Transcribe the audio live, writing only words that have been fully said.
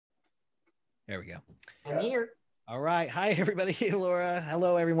There we go. I'm here. All right. Hi, everybody. Laura.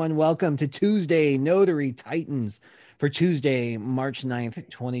 Hello, everyone. Welcome to Tuesday Notary Titans for Tuesday, March 9th,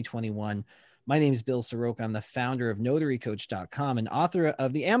 2021. My name is Bill Soroka. I'm the founder of NotaryCoach.com and author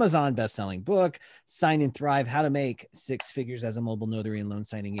of the Amazon best-selling book, Sign and Thrive, How to Make Six Figures as a Mobile Notary and Loan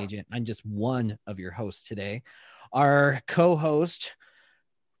Signing Agent. I'm just one of your hosts today. Our co-host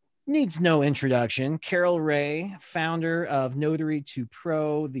needs no introduction. Carol Ray, founder of Notary to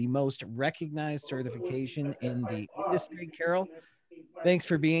Pro, the most recognized certification in the industry. Carol, thanks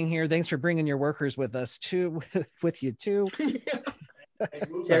for being here. Thanks for bringing your workers with us too, with you too.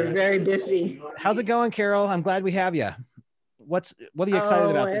 They're very busy. How's it going, Carol? I'm glad we have you. What are you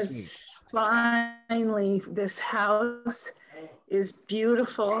excited about this week? Finally, this house is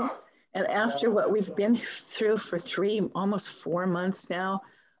beautiful. And after what we've been through for almost 4 months now,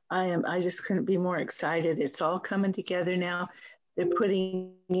 I just couldn't be more excited. It's all coming together now. They're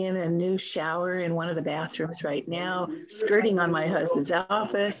putting in a new shower in one of the bathrooms right now, skirting on my husband's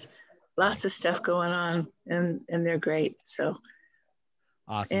office, lots of stuff going on, and they're great. So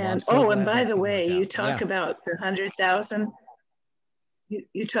awesome. And well, and by the way, you talk about the 100,000.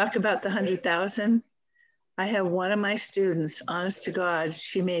 You talk about the 100,000. I have one of my students, honest to God,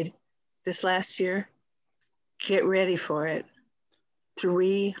 she made this last year, get ready for it,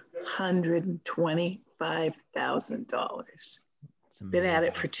 $325,000. Been at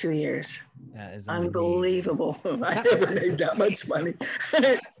it for 2 years. That is unbelievable. I never made that much money.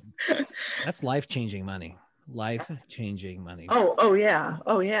 That's life-changing money. Life-changing money. Oh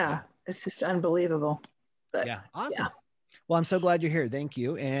yeah. It's just unbelievable. But, yeah, awesome. Yeah. Well, I'm so glad you're here. Thank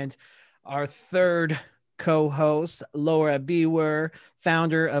you. And our third co-host, Laura Biewer,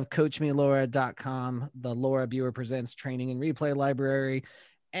 founder of CoachMeLaura.com, the Laura Biewer Presents Training and Replay Library,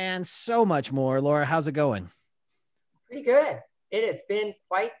 and so much more. Laura, how's it going? Pretty good. It has been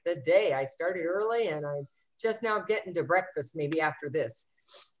quite the day. I started early and I'm just now getting to breakfast maybe after this.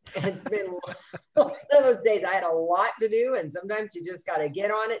 It's been one of those days. I had a lot to do, and sometimes you just got to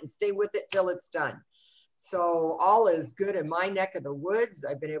get on it and stay with it till it's done. So all is good in my neck of the woods.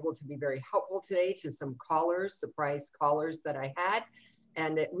 I've been able to be very helpful today to some callers, surprise callers that I had.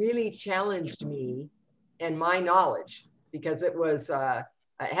 And it really challenged me and my knowledge, because it was, it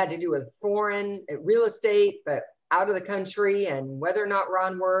had to do with foreign real estate, but out of the country, and whether or not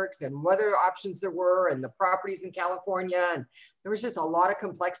Ron works and whether options there were, and the properties in California. And there was just a lot of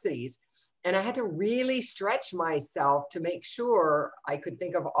complexities. And I had to really stretch myself to make sure I could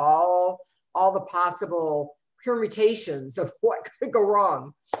think of all the possible permutations of what could go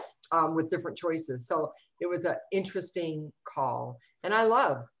wrong with different choices. So it was an interesting call. And I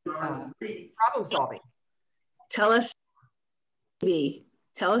love problem solving. Tell us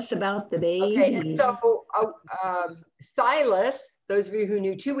about the baby. Okay, so Silas, those of you who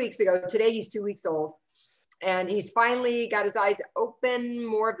knew 2 weeks ago, today he's 2 weeks old, and he's finally got his eyes open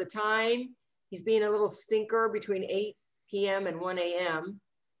more of the time. He's being a little stinker between 8 p.m. and 1 a.m.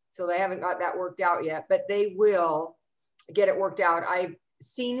 So they haven't got that worked out yet, but they will get it worked out. I've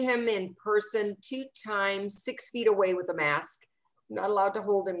seen him in person 2 times, 6 feet away with a mask. I'm not allowed to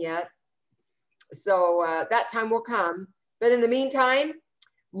hold him yet. So that time will come. But in the meantime,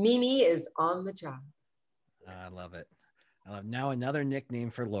 Mimi is on the job. I love it. I love now another nickname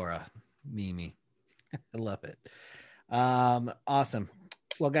for Laura, Mimi. I love it. Awesome.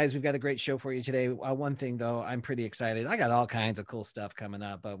 Well, guys, we've got a great show for you today. One thing, though, I'm pretty excited. I got all kinds of cool stuff coming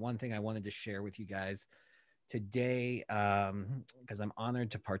up, but one thing I wanted to share with you guys today, because I'm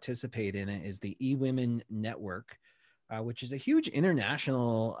honored to participate in it, is the eWomen Network, which is a huge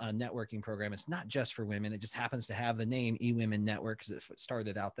international networking program. It's not just for women. It just happens to have the name eWomen Network because it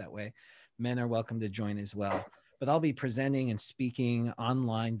started out that way. Men are welcome to join as well. But I'll be presenting and speaking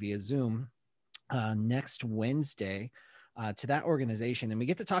online via Zoom next Wednesday to that organization. And we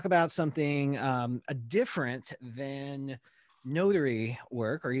get to talk about something different than notary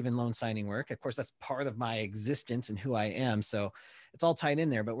work or even loan signing work. Of course, that's part of my existence and who I am. So it's all tied in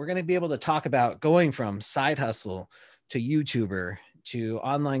there. But we're going to be able to talk about going from side hustle to YouTuber, to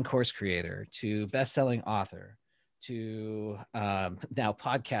online course creator, to best-selling author, to now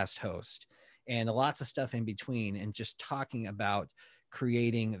podcast host, and lots of stuff in between, and just talking about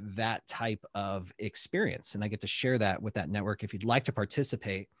creating that type of experience. And I get to share that with that network. If you'd like to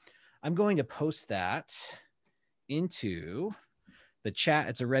participate, I'm going to post that into the chat.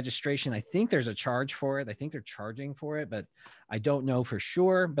 It's a registration. I think there's a charge for it. I think they're charging for it, but I don't know for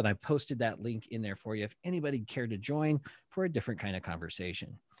sure. But I posted that link in there for you if anybody cared to join for a different kind of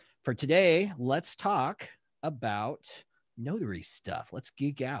conversation. For today, let's talk about notary stuff. Let's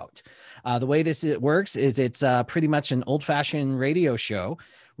geek out. The way it works is it's pretty much an old-fashioned radio show.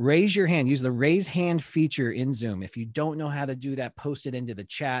 Raise your hand. Use the raise hand feature in Zoom. If you don't know how to do that, post it into the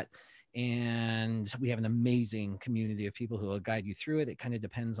chat. And we have an amazing community of people who will guide you through it. It kind of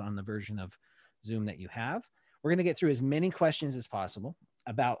depends on the version of Zoom that you have. We're going to get through as many questions as possible.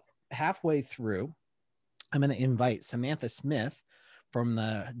 About halfway through, I'm going to invite Samantha Smith from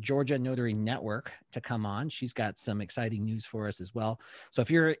the Georgia Notary Network to come on. She's got some exciting news for us as well. So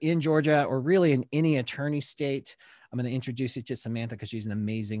if you're in Georgia or really in any attorney state, I'm going to introduce you to Samantha because she's an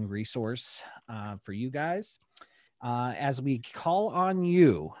amazing resource for you guys. As we call on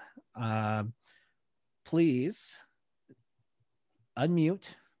you, please unmute,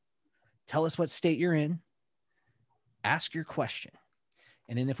 tell us what state you're in, ask your question.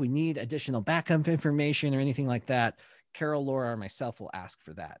 And then if we need additional backup information or anything like that, Carol, Laura, or myself will ask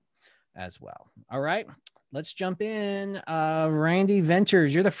for that as well. All right, let's jump in. Randy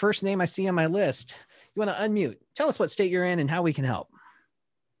Venters, you're the first name I see on my list. You want to unmute? Tell us what state you're in and how we can help.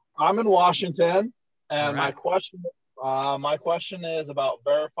 I'm in Washington, and right. my question is about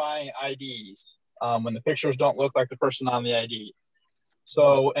verifying IDs when the pictures don't look like the person on the ID.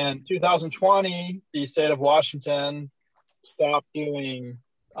 So in 2020, the state of Washington stopped doing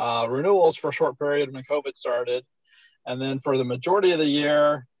renewals for a short period when COVID started. And then for the majority of the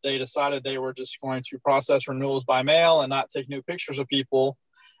year, they decided they were just going to process renewals by mail and not take new pictures of people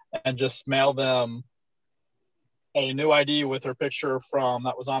and just mail them a new ID with their picture from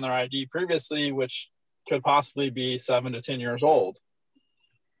that was on their ID previously, which could possibly be 7 to 10 years old.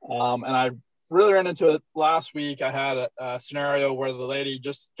 And I really ran into it last week. I had a scenario where the lady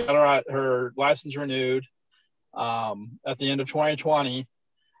just got her license renewed at the end of 2020,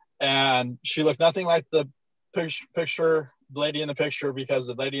 and she looked nothing like the lady in the picture, because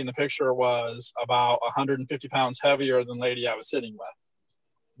the lady in the picture was about 150 pounds heavier than the lady I was sitting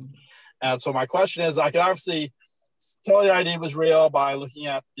with. And so my question is, I could obviously tell the ID was real by looking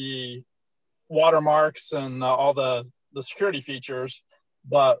at the watermarks and all the security features,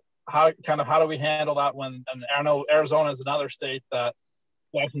 but how do we handle that when, and I know Arizona is another state that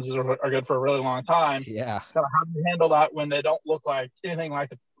licenses are good for a really long time. Yeah. How do you handle that when they don't look like anything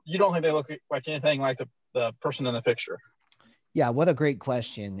like you don't think they look like anything like the person in the picture? Yeah, what a great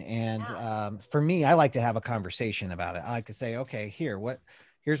question. And for me, I like to have a conversation about it. I like to say, okay, here's what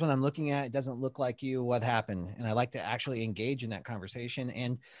I'm looking at. It doesn't look like you. What happened? And I like to actually engage in that conversation.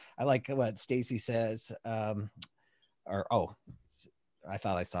 And I like what Stacy says, I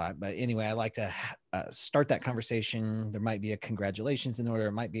thought I saw it, but anyway, I like to start that conversation. There might be a congratulations in order.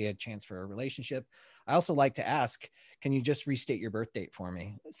 It might be a chance for a relationship. I also like to ask, can you just restate your birth date for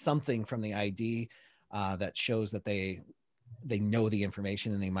me? Something from the ID that shows that they know the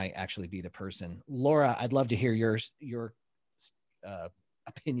information and they might actually be the person. Laura, I'd love to hear your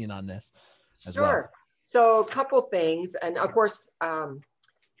opinion on this as well. Sure. So a couple things. And of course,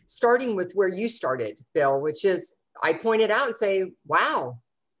 starting with where you started, Bill, which is I point it out and say, wow,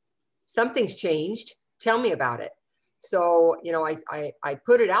 something's changed. Tell me about it. So, I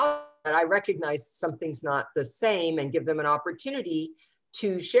put it out and I recognize something's not the same and give them an opportunity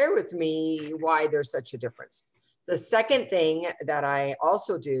to share with me why there's such a difference. The second thing that I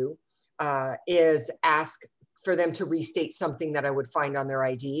also do is ask for them to restate something that I would find on their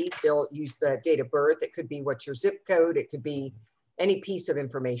ID. They'll use the date of birth. It could be what's your zip code. It could be any piece of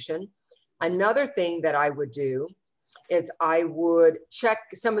information. Another thing that I would do is I would check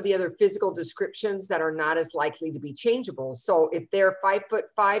some of the other physical descriptions that are not as likely to be changeable. So if they're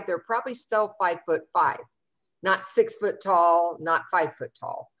 5'5", they're probably still 5'5", not 6 foot tall, not 5 foot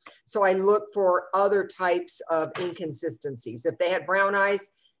tall. So I look for other types of inconsistencies. If they had brown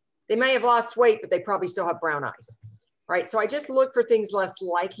eyes, they may have lost weight, but they probably still have brown eyes, right? So I just look for things less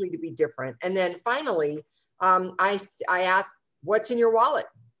likely to be different. And then finally, I ask, what's in your wallet?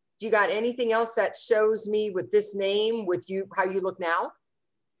 Do you got anything else that shows me with this name, with you, how you look now?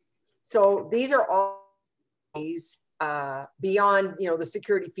 So these are all these beyond, the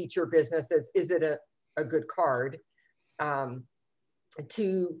security feature business. Is it a good card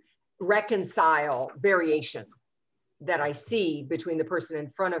to reconcile variation that I see between the person in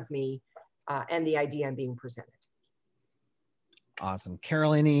front of me and the idea I'm being presented. Awesome.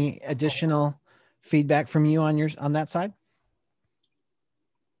 Carol, any additional feedback from you on that side?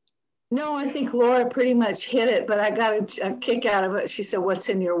 No, I think Laura pretty much hit it, but I got a kick out of it. She said, what's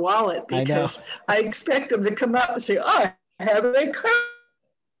in your wallet? Because I expect them to come up and say, I have a one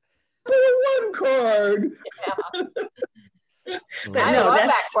card. Yeah. But I no, love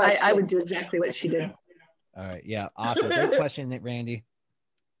that question. I would do exactly what she did. All right. Yeah. Awesome. Great question, Randy.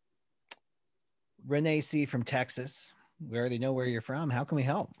 Renee C. from Texas. We already know where you're from. How can we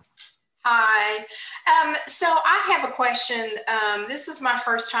help? Hi. So I have a question. This is my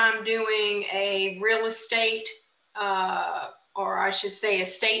first time doing a real estate, or I should say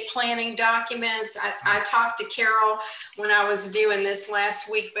estate planning documents. I talked to Carol when I was doing this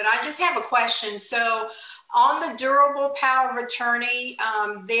last week, but I just have a question. So on the durable power of attorney,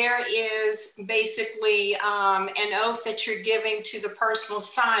 there is basically an oath that you're giving to the personal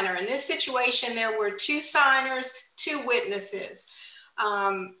signer. In this situation, there were 2 signers, 2 witnesses.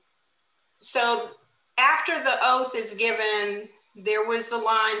 So after the oath is given, there was the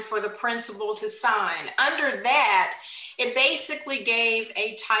line for the principal to sign. Under that, it basically gave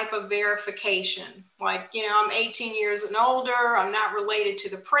a type of verification. Like, you know, I'm 18 years and older, I'm not related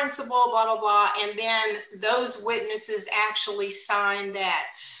to the principal, blah, blah, blah. And then those witnesses actually signed that.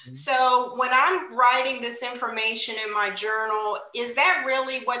 So when I'm writing this information in my journal, is that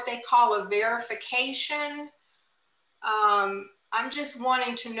really what they call a verification? I'm just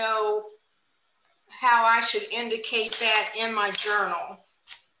wanting to know how I should indicate that in my journal.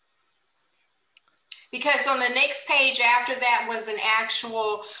 Because on the next page after that was an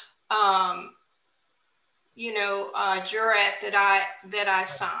actual, jurat that I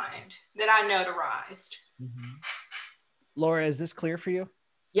signed, that I notarized. Laura, is this clear for you?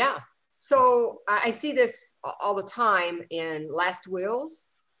 Yeah. So I see this all the time in last wills,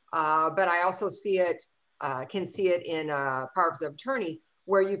 but I also see it, can see it in powers of attorney,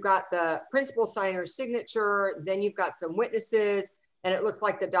 where you've got the principal signer's signature, then you've got some witnesses, and it looks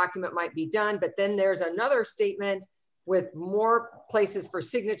like the document might be done, but then there's another statement with more places for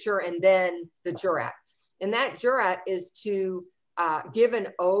signature, and then the jurat. And that jurat is to give an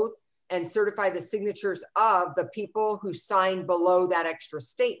oath and certify the signatures of the people who signed below that extra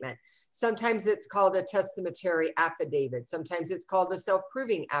statement. Sometimes it's called a testamentary affidavit. Sometimes it's called a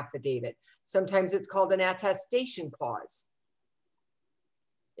self-proving affidavit. Sometimes it's called an attestation clause.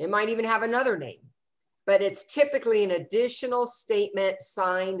 It might even have another name, but it's typically an additional statement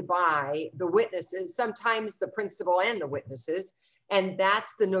signed by the witnesses, sometimes the principal and the witnesses, and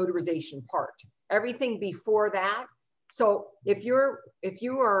that's the notarization part. Everything before that. So if you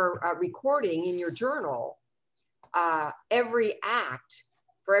are recording in your journal every act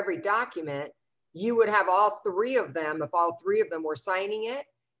for every document, you would have all 3 of them. If all 3 of them were signing it,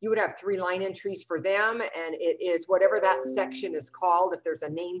 you would have 3 line entries for them, and it is whatever that section is called, if there's a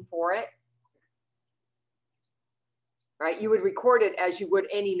name for it, right? You would record it as you would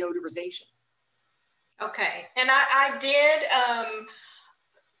any notarization. Okay, and I did,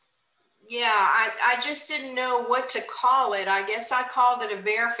 I just didn't know what to call it. I guess I called it a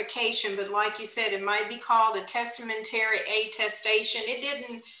verification, but like you said, it might be called a testamentary attestation. It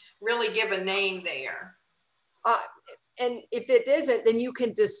didn't really give a name there. And if it isn't, then you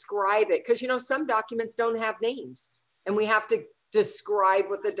can describe it, because, you know, some documents don't have names, and we have to describe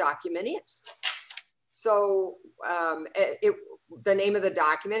what the document is. So the name of the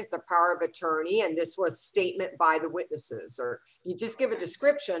document is a power of attorney, and this was statement by the witnesses, or you just give a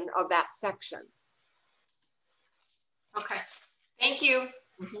description of that section. Okay, thank you.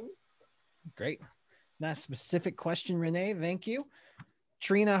 Great. Not a specific question, Renee. Thank you.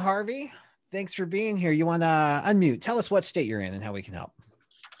 Trina Harvey, thanks for being here. You want to unmute? Tell us what state you're in and how we can help.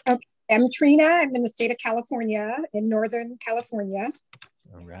 Okay, I'm Trina. I'm in the state of California, in Northern California.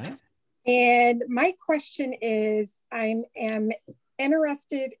 All right. And my question is, I am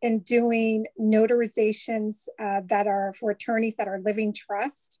interested in doing notarizations that are for attorneys that are living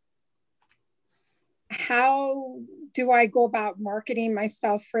trust. How do I go about marketing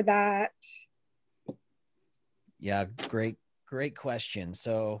myself for that? Yeah, great question.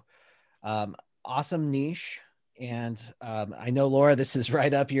 So awesome niche. And I know, Laura, this is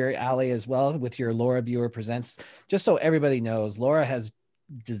right up your alley as well with your Laura Biewer Presents. Just so everybody knows, Laura has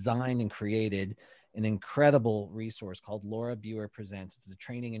designed and created an incredible resource called Laura Biewer Presents. It's a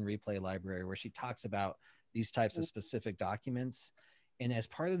training and replay library where she talks about these types of specific documents. And as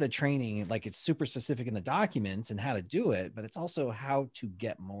part of the training, like, it's super specific in the documents and how to do it, but it's also how to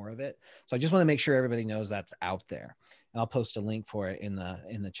get more of it. So I just want to make sure everybody knows that's out there. And I'll post a link for it in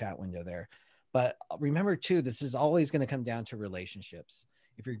the chat window there. But remember too, this is always going to come down to relationships.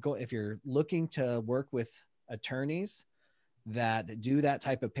 If you're looking to work with attorneys that do that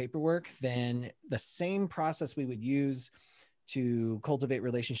type of paperwork, then the same process we would use to cultivate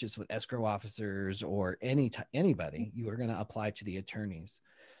relationships with escrow officers or anybody, you are going to apply to the attorneys.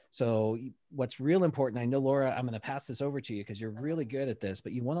 So what's real important, I know, Laura, I'm going to pass this over to you because you're really good at this,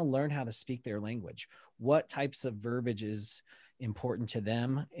 but you want to learn how to speak their language. What types of verbiage is important to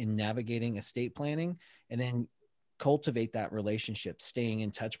them in navigating estate planning? And then cultivate that relationship, staying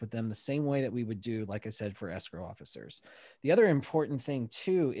in touch with them the same way that we would do, like I said, for escrow officers. The other important thing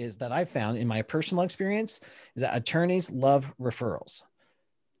too is that I found in my personal experience is that attorneys love referrals.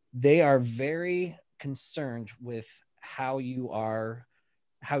 They are very concerned with how you are,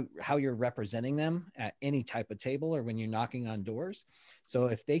 how you're representing them at any type of table or when you're knocking on doors. So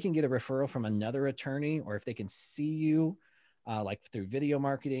if they can get a referral from another attorney, or if they can see you like through video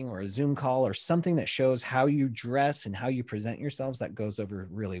marketing or a Zoom call or something that shows how you dress and how you present yourselves, that goes over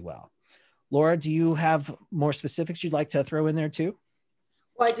really well. Laura, do you have more specifics you'd like to throw in there too?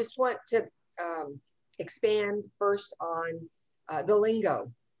 Well, I just want to expand first on the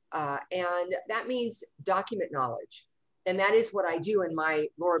lingo. And that means document knowledge. And that is what I do in my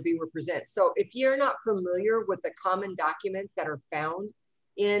Laura Biewer Presents. So if you're not familiar with the common documents that are found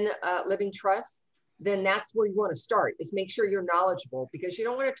in living trusts, then that's where you want to start, is make sure you're knowledgeable, because you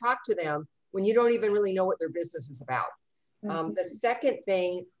don't want to talk to them when you don't even really know what their business is about. The second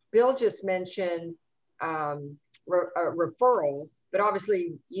thing, Bill just mentioned referral, but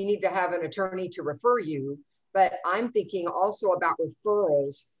obviously you need to have an attorney to refer you. But I'm thinking also about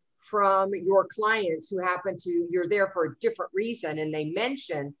referrals from your clients who happen to, you're there for a different reason, and they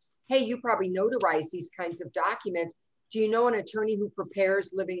mention, hey, you probably notarize these kinds of documents. Do you know an attorney who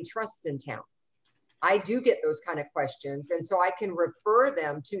prepares living trusts in town? I do get those kind of questions. And so I can refer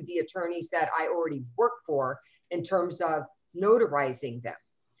them to the attorneys that I already work for in terms of notarizing them.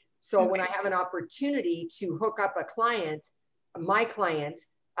 So when I have an opportunity to hook up a client, my client,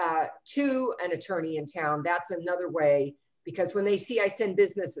 to an attorney in town, that's another way, because when they see I send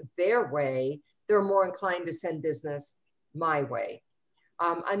business their way, they're more inclined to send business my way.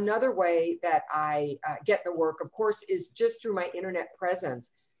 Another way that I get the work, of course, is just through my internet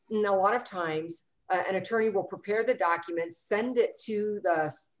presence. And a lot of times, an attorney will prepare the documents, send it to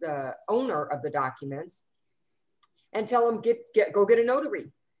the owner of the documents, and tell them, go get a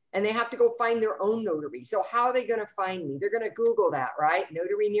notary. And they have to go find their own notary. So how are they going to find me? They're going to Google that, right?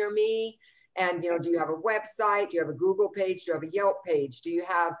 Notary near me. And, do you have a website? Do you have a Google page? Do you have a Yelp page? Do you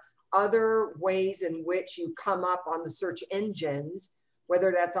have other ways in which you come up on the search engines,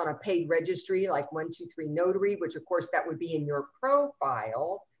 whether that's on a paid registry like 123 Notary, which of course that would be in your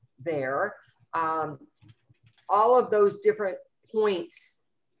profile there. All of those different points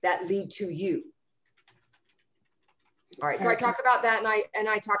that lead to you. All right, so I talk about that, and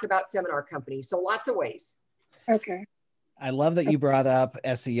I talk about seminar companies. So lots of ways. Okay. I love that you brought up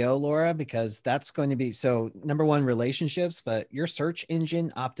SEO, Laura, because that's going to be, so number one, relationships, but your search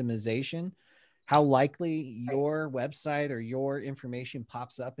engine optimization, how likely your website or your information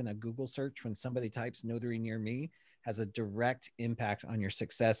pops up in a Google search when somebody types notary near me has a direct impact on your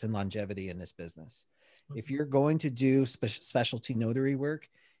success and longevity in this business. If you're going to do specialty notary work,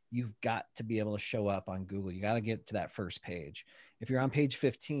 you've got to be able to show up on Google. You got to get to that first page. If you're on page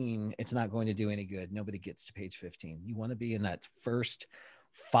 15, it's not going to do any good. Nobody gets to page 15. You want to be in that first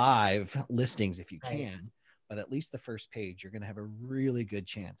 5 listings if you can, but at least the first page, you're going to have a really good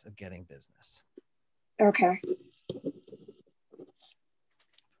chance of getting business. Okay.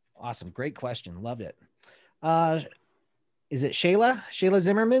 Awesome. Great question. Loved it. Is it Shayla? Shayla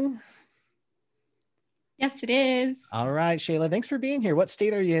Zimmerman? Yes, it is. All right, Shayla, thanks for being here. What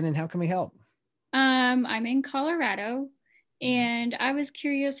state are you in and how can we help? I'm in Colorado, and I was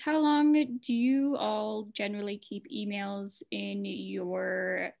curious, how long do you all generally keep emails in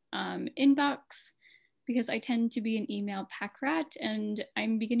your inbox? Because I tend to be an email pack rat, and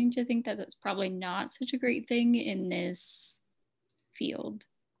I'm beginning to think that that's probably not such a great thing in this field.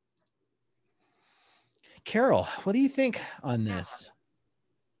 Carol, what do you think on this?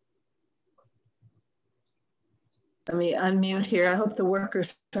 Let me unmute here. I hope the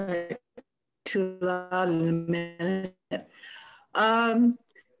workers aren't too loud in a minute.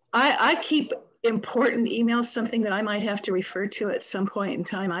 I keep important emails, something that I might have to refer to at some point in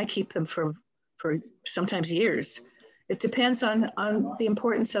time. I keep them for sometimes years. It depends on the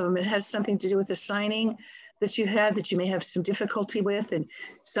importance of them. It has something to do with the signing that you had that you may have some difficulty with, and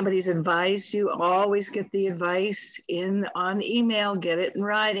somebody's advised you. Always get the advice on email, get it in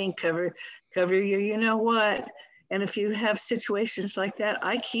writing, cover your you know what. And if you have situations like that,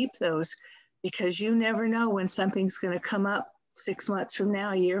 I keep those, because you never know when something's going to come up 6 months from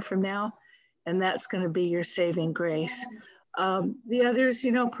now, a year from now, and that's going to be your saving grace. The others,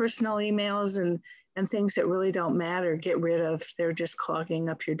 personal emails and things that really don't matter, get rid of. They're just clogging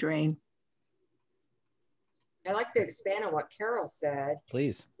up your drain. I'd like to expand on what Carol said.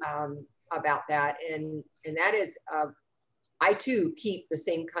 Please. About that. And that is, I too keep the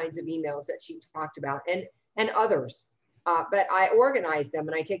same kinds of emails that she talked about, and others. But I organize them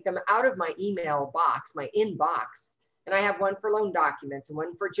and I take them out of my email box, my inbox. And I have one for loan documents and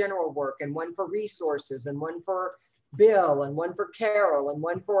one for general work and one for resources and one for Bill and one for Carol and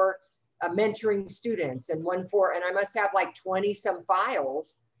one for mentoring students and one for, and I must have like 20 some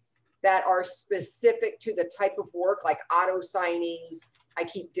files that are specific to the type of work, like auto signings. I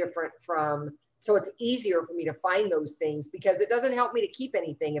keep different from, so it's easier for me to find those things because it doesn't help me to keep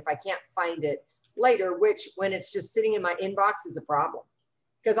anything if I can't find it later, which when it's just sitting in my inbox is a problem.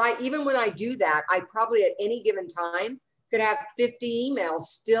 Because even when I do that, I probably at any given time could have 50 emails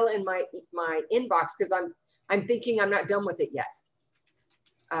still in my inbox because I'm thinking I'm not done with it yet.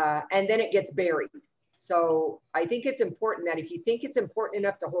 And then it gets buried. So I think it's important that if you think it's important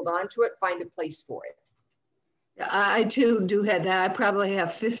enough to hold on to it, find a place for it. I too do have that. I probably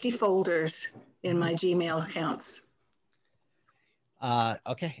have 50 folders in my Gmail accounts.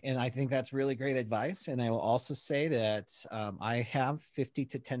 Okay, and I think that's really great advice. And I will also say that I have 50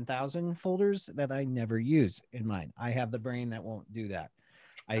 to 10,000 folders that I never use in mine. I have the brain that won't do that.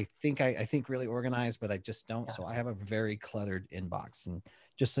 I think really organized, but I just don't. Yeah. So I have a very cluttered inbox. And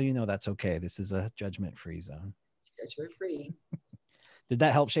just so you know, that's okay. This is a judgment-free zone. Judgment-free. Did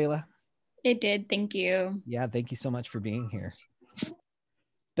that help, Shayla? It did. Thank you. Yeah, thank you so much for being here.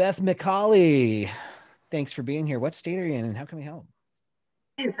 Beth McCauley, thanks for being here. What state are you in and how can we help?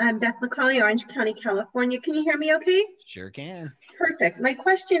 I'm Beth McCauley, Orange County, California. Can you hear me okay? Sure can. Perfect. My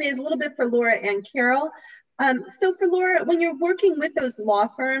question is a little bit for Laura and Carol. So for Laura, when you're working with those law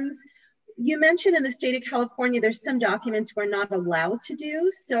firms, you mentioned in the state of California, there's some documents we're not allowed to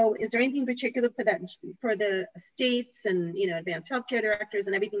do. So is there anything particular for that, for the states and, you know, advanced healthcare directors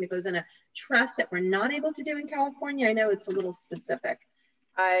and everything that goes in a trust that we're not able to do in California? I know it's a little specific.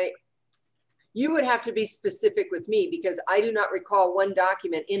 You would have to be specific with me because I do not recall one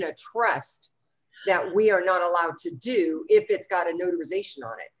document in a trust that we are not allowed to do if it's got a notarization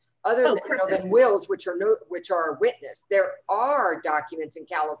on it. Other than wills, which are witness. There are documents in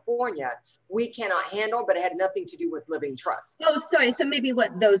California we cannot handle, but it had nothing to do with living trusts. Oh, sorry. So maybe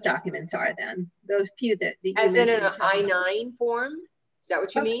what those documents are then? Those few that as in an I-9 form? Is that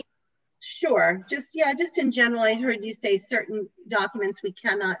what you mean? Sure. Just in general, I heard you say certain documents we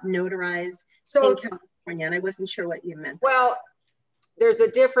cannot notarize in California, and I wasn't sure what you meant. Well, there's a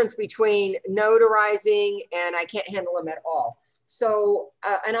difference between notarizing and I can't handle them at all. So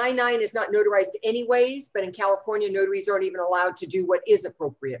an I-9 is not notarized anyways, but in California, notaries aren't even allowed to do what is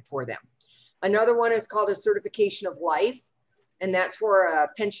appropriate for them. Another one is called a certification of life. And that's where a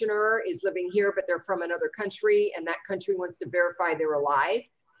pensioner is living here, but they're from another country and that country wants to verify they're alive.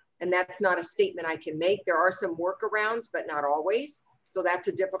 And that's not a statement I can make. There are some workarounds, but not always. So that's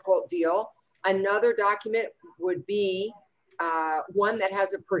a difficult deal. Another document would be one that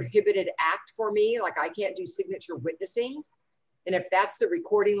has a prohibited act for me, like I can't do signature witnessing. And if that's the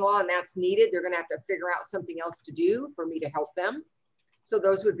recording law and that's needed, they're gonna have to figure out something else to do for me to help them. So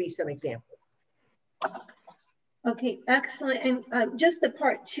those would be some examples. Okay, excellent. And just the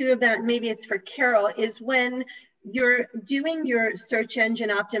part two of that, maybe it's for Carol, is when you're doing your search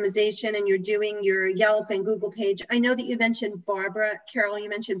engine optimization and you're doing your Yelp and Google page. I know that you mentioned Barbara, Carol, you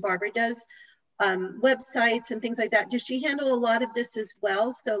mentioned Barbara does websites and things like that. Does she handle a lot of this as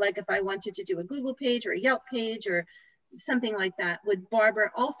well? So like if I wanted to do a Google page or a Yelp page or something like that, would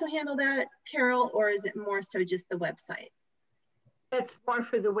Barbara also handle that, Carol, or is it more so just the website? It's more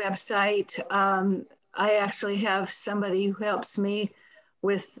for the website. I actually have somebody who helps me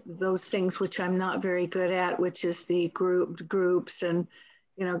with those things, which I'm not very good at, which is the groups and,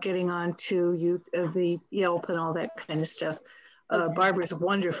 you know, getting onto the Yelp and all that kind of stuff. Okay. Barbara's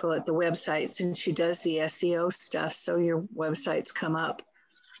wonderful at the websites and she does the SEO stuff. So your websites come up.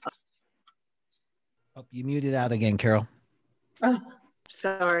 Oh, you muted out again, Carol. Oh,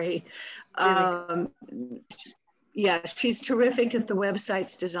 sorry. Yeah, she's terrific at the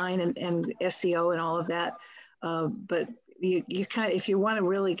website's design and SEO and all of that. But you kind of, if you want to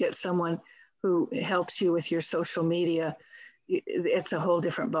really get someone who helps you with your social media, it's a whole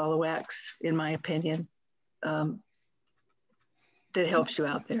different ball of wax, in my opinion, that helps you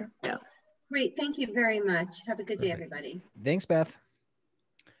out there. Yeah. Great. Thank you very much. Have a good day, everybody. Thanks, Beth.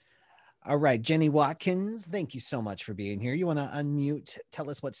 All right, Jenny Watkins, thank you so much for being here. You want to unmute, tell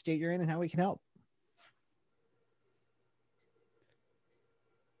us what state you're in and how we can help.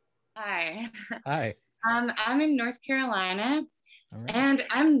 Hi. Hi. I'm in North Carolina, right. And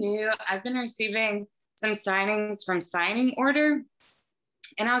I'm new. I've been receiving some signings from Signing Order,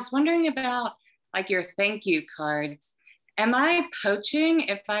 and I was wondering about like your thank you cards. Am I poaching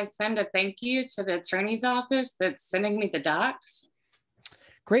if I send a thank you to the attorney's office that's sending me the docs?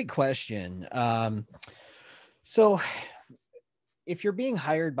 Great question. So if you're being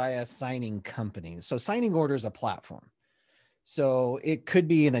hired by a signing company, so signing order is a platform. So it could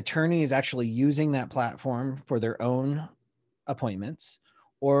be an attorney is actually using that platform for their own appointments,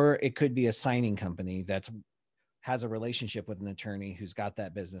 or it could be a signing company that has a relationship with an attorney who's got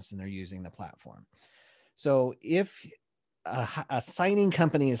that business and they're using the platform. So if a signing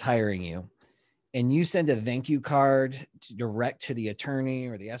company is hiring you and you send a thank you card direct to the attorney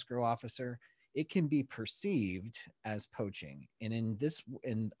or the escrow officer, it can be perceived as poaching.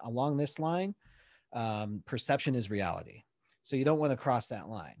 And along this line, perception is reality. So you don't want to cross that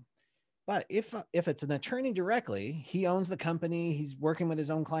line. But if it's an attorney directly, he owns the company, he's working with his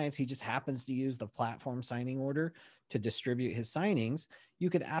own clients, he just happens to use the platform signing order to distribute his signings, you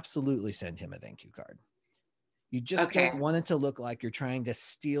could absolutely send him a thank you card. You just don't want it to look like you're trying to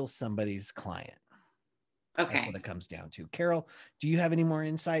steal somebody's client. Okay. That's what it comes down to. Carol, do you have any more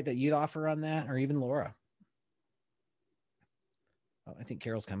insight that you'd offer on that, or even Laura? Oh, I think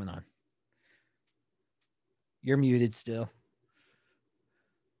Carol's coming on. You're muted still.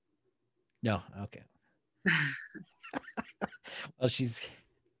 No, okay. Well, she's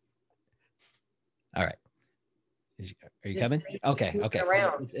all right. Are you coming? Okay, okay.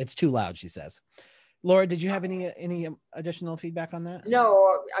 It's too loud, she says. Laura, did you have any additional feedback on that?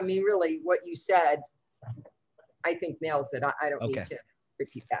 No, I mean, really, what you said, I think nails it. I don't need to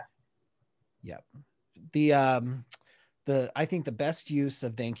repeat that. Yep. I think the best use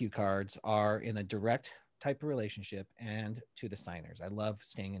of thank you cards are in a direct type of relationship and to the signers. I love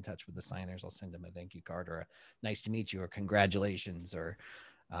staying in touch with the signers. I'll send them a thank you card or a nice to meet you or congratulations or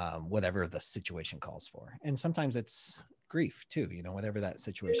whatever the situation calls for. And sometimes it's grief too, whatever that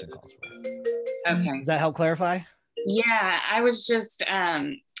situation calls for. Okay. Does that help clarify? Yeah, I was just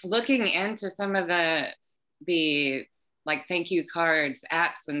looking into some of the like thank you cards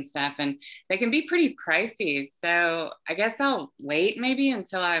apps and stuff, and they can be pretty pricey. So I guess I'll wait maybe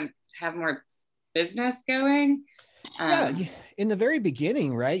until I have more business going. Yeah, in the very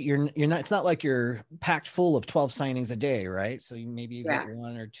beginning, right? You're not. It's not like you're packed full of 12 signings a day, right? So maybe you get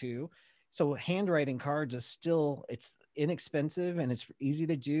one or two. So handwriting cards is still, it's inexpensive and it's easy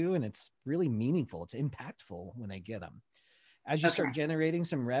to do and it's really meaningful. It's impactful when they get them. As you start generating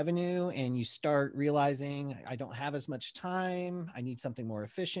some revenue and you start realizing I don't have as much time, I need something more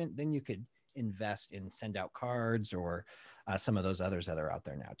efficient, then you could invest in send out cards or some of those others that are out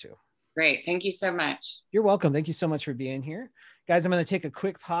there now too. Great. Thank you so much. You're welcome. Thank you so much for being here. Guys, I'm going to take a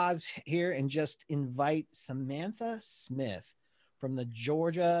quick pause here and just invite Samantha Smith from the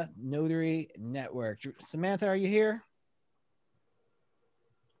Georgia Notary Network. Samantha, are you here?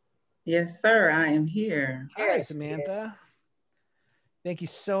 Yes, sir. I am here. Hi, Samantha. Thank you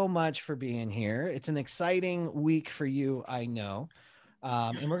so much for being here. It's an exciting week for you, I know.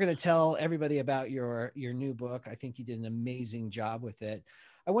 And we're going to tell everybody about your new book. I think you did an amazing job with it.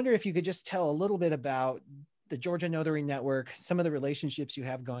 I wonder if you could just tell a little bit about the Georgia Notary Network, some of the relationships you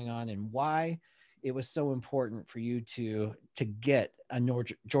have going on, and why it was so important for you to get a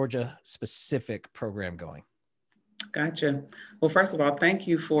Georgia specific program going. Gotcha. Well, first of all, thank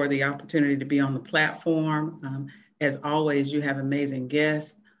you for the opportunity to be on the platform. As always, you have amazing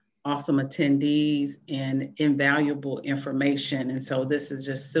guests, awesome attendees, and invaluable information. And so this is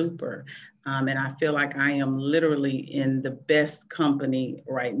just super. And I feel like I am literally in the best company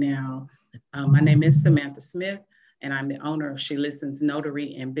right now. My name is Samantha Smith, and I'm the owner of She Listens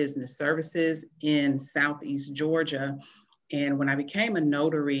Notary and Business Services in Southeast Georgia. And when I became a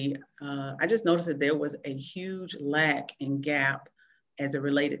notary, I just noticed that there was a huge lack and gap as it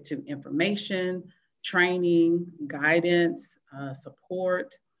related to information, training, guidance,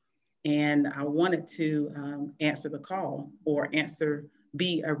 support. And I wanted to answer the call or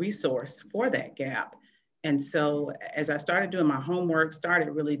be a resource for that gap. And so as I started doing my homework,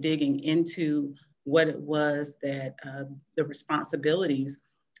 started really digging into what it was that the responsibilities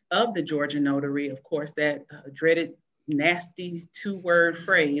of the Georgia Notary, of course, that dreaded nasty two-word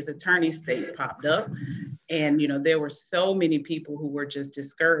phrase, attorney state, popped up. And, there were so many people who were just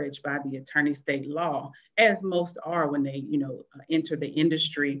discouraged by the attorney state law, as most are when they, enter the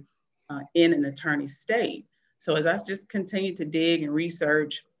industry in an attorney state. So as I just continued to dig and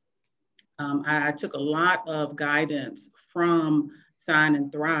research, I took a lot of guidance from Sign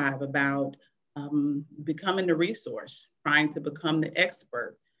and Thrive about becoming the resource, trying to become the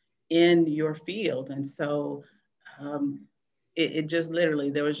expert in your field. And so it just literally,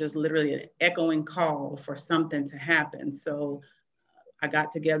 there was just literally an echoing call for something to happen. So I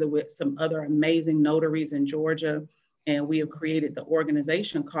got together with some other amazing notaries in Georgia, and we have created the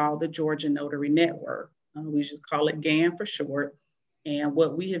organization called the Georgia Notary Network. We just call it GAN for short. And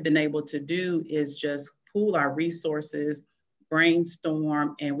what we have been able to do is just pool our resources,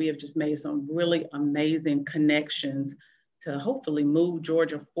 brainstorm, and we have just made some really amazing connections to hopefully move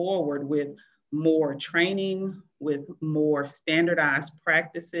Georgia forward with more training, with more standardized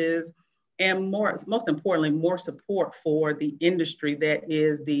practices, and most importantly, more support for the industry that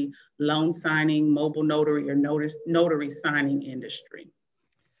is the loan signing, mobile notary, or notary signing industry.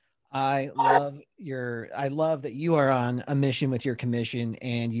 I love that you are on a mission with your commission,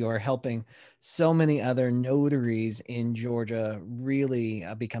 and you are helping so many other notaries in Georgia really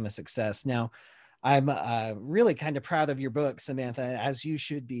become a success. Now, I'm really kind of proud of your book, Samantha, as you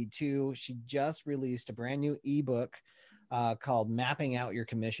should be too. She just released a brand new ebook called Mapping Out Your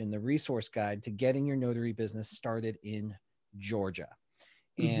Commission, the resource guide to getting your notary business started in Georgia.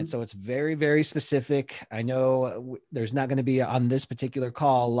 And so it's very, very specific. I know there's not going to be on this particular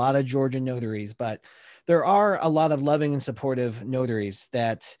call a lot of Georgia notaries, but there are a lot of loving and supportive notaries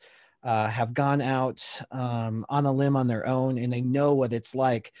that have gone out on a limb on their own, and they know what it's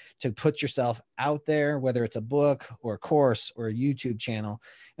like to put yourself out there, whether it's a book or a course or a YouTube channel.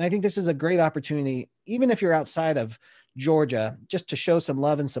 And I think this is a great opportunity, even if you're outside of Georgia, just to show some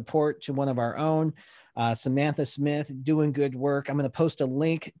love and support to one of our own. Samantha Smith, doing good work. I'm going to post a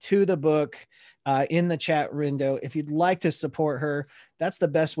link to the book in the chat window. If you'd like to support her, that's the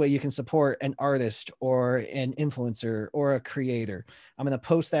best way you can support an artist or an influencer or a creator. I'm going to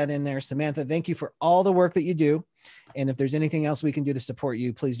post that in there. Samantha, thank you for all the work that you do. And if there's anything else we can do to support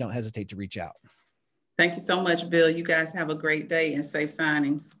you, please don't hesitate to reach out. Thank you so much, Bill. You guys have a great day and safe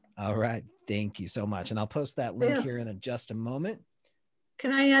signings. All right. Thank you so much. And I'll post that link here in just a moment.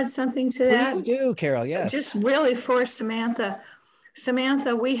 Can I add something to that? Please do, Carol. Yes. Just really for Samantha.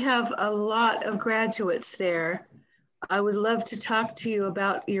 Samantha, we have a lot of graduates there. I would love to talk to you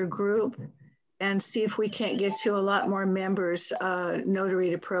about your group and see if we can't get you a lot more members,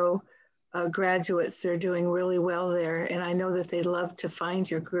 Notary to Pro graduates. They're doing really well there. And I know that they'd love to find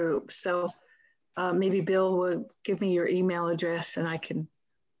your group. So maybe Bill would give me your email address and I can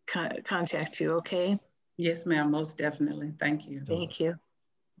contact you, okay? Yes, ma'am, most definitely. Thank you. Thank you.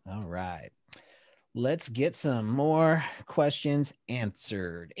 All right. Let's get some more questions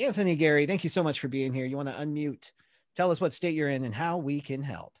answered. Anthony Gary, thank you so much for being here. You want to unmute? Tell us what state you're in and how we can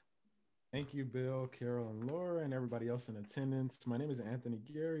help. Thank you, Bill, Carol, and Laura, and everybody else in attendance. My name is Anthony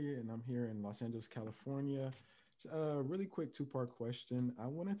Gary, and I'm here in Los Angeles, California. A really quick two-part question. I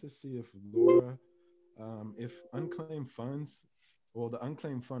wanted to see if Laura, if unclaimed funds, well, the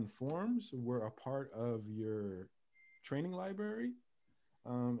unclaimed fund forms were a part of your training library.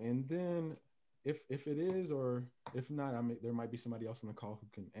 And then if it is, or if not, there might be somebody else on the call who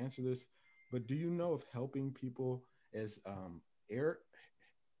can answer this, but do you know if helping people as air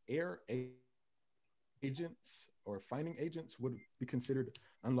agents or finding agents would be considered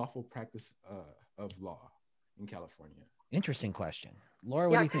unlawful practice of law in California? Interesting question. Laura,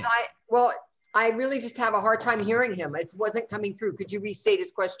 what do you think? I really just have a hard time hearing him. It wasn't coming through. Could you restate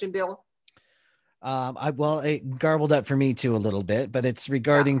his question, Bill? It garbled up for me too a little bit, but it's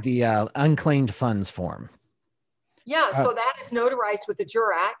regarding the unclaimed funds form. Yeah, so that is notarized with the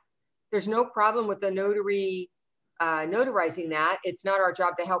Jurat. There's no problem with the notary notarizing that. It's not our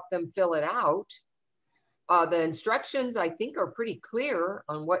job to help them fill it out. The instructions, I think, are pretty clear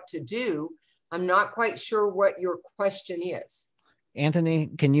on what to do. I'm not quite sure what your question is. Anthony,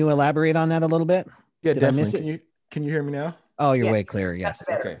 can you elaborate on that a little bit? Yeah, definitely. Can you hear me now? Oh, you're way clear. Yes.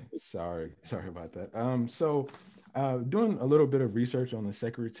 Okay. Sorry about that. So doing a little bit of research on the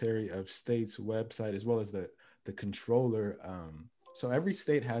Secretary of State's website, as well as the controller. So every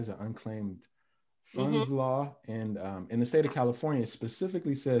state has an unclaimed funds law. And in the state of California, it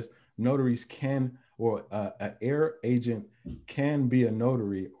specifically says notaries can, or an air agent can be a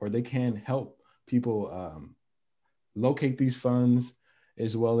notary, or they can help people locate these funds,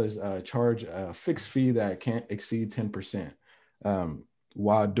 as well as charge a fixed fee that can't exceed 10%.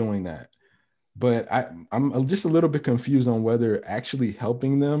 While doing that. But I'm just a little bit confused on whether actually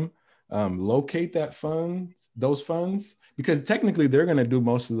helping them locate those funds, because technically they're going to do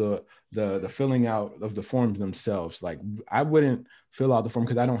most of the filling out of the forms themselves. Like, I wouldn't fill out the form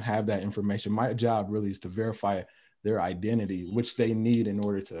because I don't have that information. My job really is to verify their identity, which they need in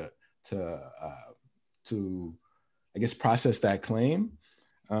order to I guess process that claim.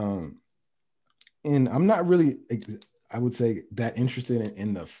 And I'm not really, I would say, that interested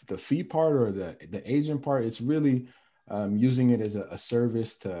in the fee part or the agent part. It's really using it as a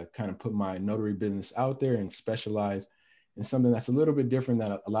service to kind of put my notary business out there and specialize in something that's a little bit different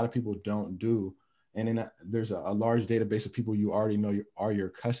that a lot of people don't do. And then there's a large database of people you already know are your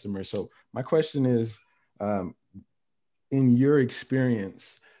customers. So my question is, in your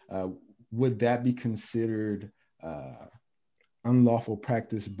experience, would that be considered unlawful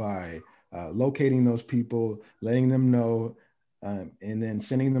practice by locating those people, letting them know, and then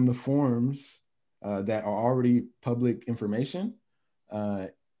sending them the forms that are already public information,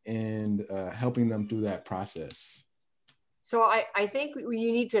 and helping them through that process? So I think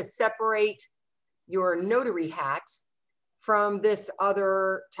you need to separate your notary hat from this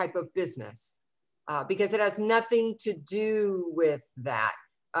other type of business, because it has nothing to do with that.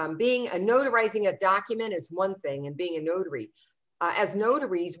 Notarizing a document is one thing, and being a notary. As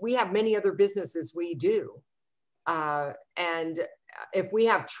notaries, we have many other businesses we do. And if we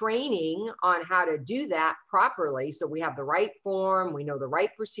have training on how to do that properly, so we have the right form, we know the right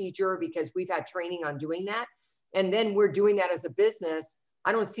procedure because we've had training on doing that, and then we're doing that as a business,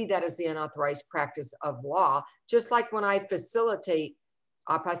 I don't see that as the unauthorized practice of law. Just like when I facilitate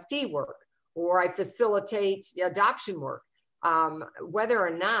apostille work, or I facilitate adoption work, whether or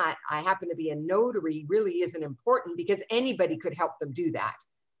not I happen to be a notary really isn't important, because anybody could help them do that.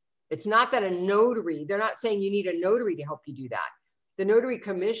 It's not that a notary, they're not saying you need a notary to help you do that. The notary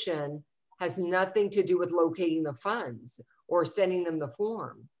commission has nothing to do with locating the funds or sending them the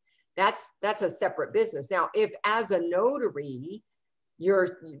form. That's a separate business. Now, if as a notary,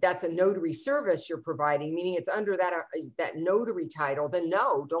 that's a notary service you're providing, meaning it's under that notary title, then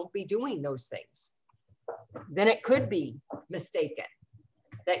no, don't be doing those things. Then it could be mistaken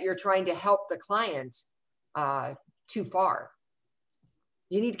that you're trying to help the client too far.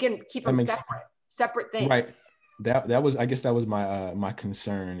 You need to keep them separate things. Right. That was, I guess that was my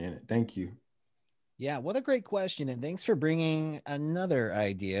concern in it. Thank you. Yeah, what a great question. And thanks for bringing another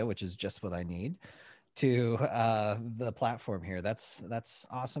idea, which is just what I need, to the platform here. That's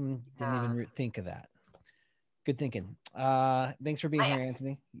awesome. Didn't even think of that. Good thinking. Thanks for being here,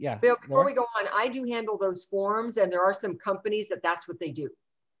 Anthony. Yeah. Bill, before we go on, I do handle those forms, and there are some companies that's what they do.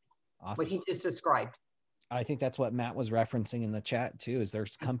 Awesome. What he just described. I think that's what Matt was referencing in the chat too, is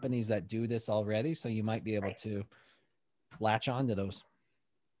there's companies that do this already. So you might be able to latch on to those.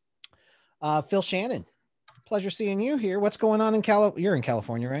 Phil Shannon, pleasure seeing you here. What's going on in You're in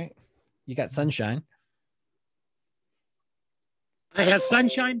California, right? You got sunshine. I have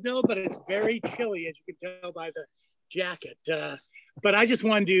sunshine, Bill, but it's very chilly, as you can tell by the jacket. But I just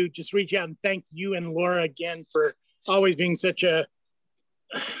wanted to just reach out and thank you and Laura again for always being such a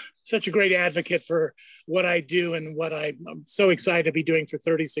great advocate for what I do and what I'm so excited to be doing for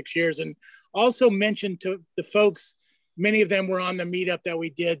 36 years. And also mention to the folks, many of them were on the meetup that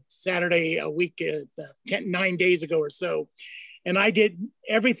we did Saturday a week, 9 days ago or so. And I did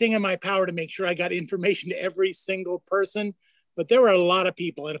everything in my power to make sure I got information to every single person, but there were a lot of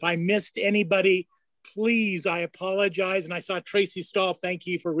people. And if I missed anybody, please, I apologize. And I saw Tracy Stahl, thank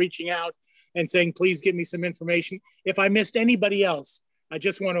you for reaching out and saying, please give me some information. If I missed anybody else, I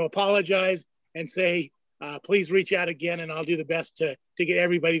just want to apologize and say, please reach out again, and I'll do the best to get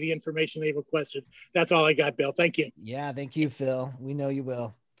everybody the information they requested. That's all I got, Bill. Thank you. Yeah, thank you, Phil. We know you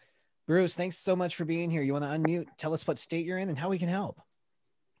will. Bruce, thanks so much for being here. You want to unmute, tell us what state you're in and how we can help.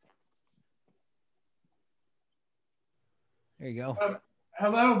 There you go.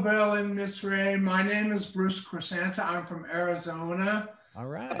 Hello, Bill and Miss Ray. My name is Bruce Crescenta. I'm from Arizona. All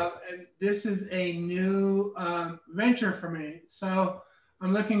right. And this is a new venture for me. So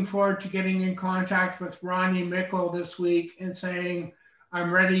I'm looking forward to getting in contact with Ronnie Mickle this week and saying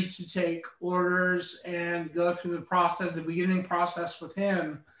I'm ready to take orders and go through the process, the beginning process with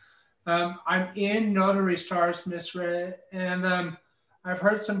him. I'm in Notary Stars, Miss Ray, and I've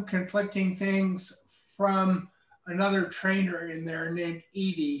heard some conflicting things from another trainer in there named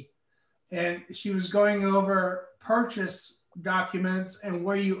Edie. And she was going over purchase documents and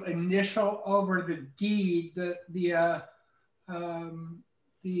where you initial over the deed,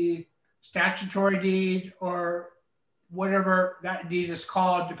 the statutory deed or whatever that deed is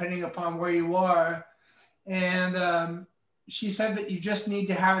called, depending upon where you are. And she said that you just need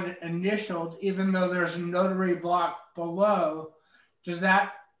to have it initialed, even though there's a notary block below. Does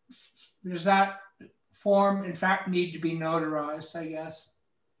that form, in fact, need to be notarized, I guess?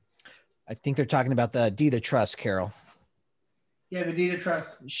 I think they're talking about the deed of trust, Carol. Yeah, the deed of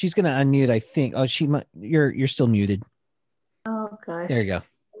trust. She's going to unmute, I think. Oh, she might. You're still muted. Oh, gosh. There you go.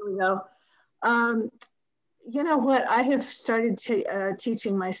 There we go. You know what? I have started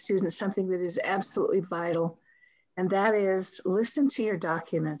teaching my students something that is absolutely vital, and that is listen to your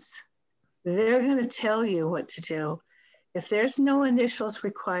documents. They're going to tell you what to do. If there's no initials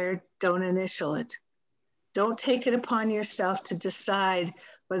required, don't initial it. Don't take it upon yourself to decide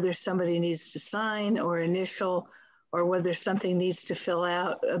whether somebody needs to sign or initial, or whether something needs to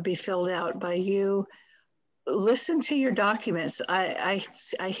be filled out by you. listen to your documents. I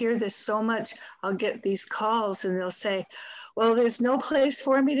hear this so much. I'll get these calls and they'll say, well, there's no place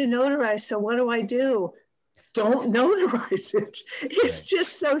for me to notarize. So what do I do? Don't notarize it. It's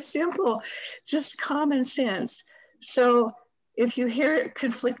just so simple, just common sense. So if you hear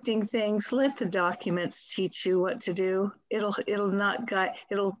conflicting things, let the documents teach you what to do. It'll not guide,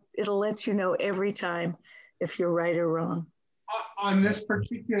 it'll let you know every time if you're right or wrong. On this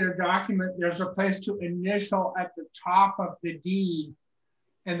particular document, there's a place to initial at the top of the deed,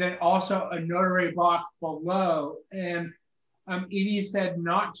 and then also a notary block below. And Edie said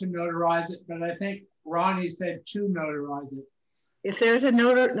not to notarize it, but I think Ronnie said to notarize it. If there's a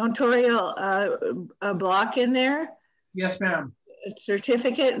notarial a block in there, yes, ma'am, a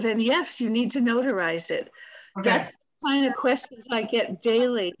certificate, then yes, you need to notarize it. Okay. That's the kind of questions I get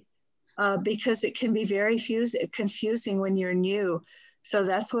daily. Because it can be very confusing when you're new. So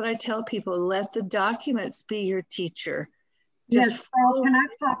that's what I tell people, let the documents be your teacher. Yes, Phil, can I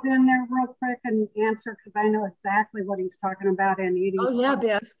pop in there real quick and answer, because I know exactly what he's talking about. And oh yeah,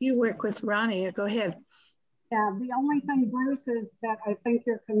 Beth, you work with Ronnie, go ahead. Yeah, the only thing, Bruce, is that I think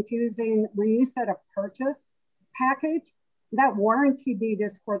you're confusing when you said a purchase package, that warranty deed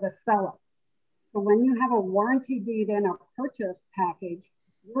is for the seller. So when you have a warranty deed in a purchase package,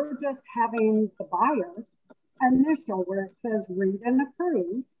 we're just having the buyer initial where it says read and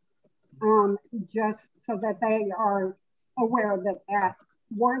approve, just so that they are aware that that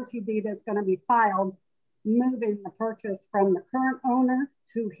warranty deed is going to be filed, moving the purchase from the current owner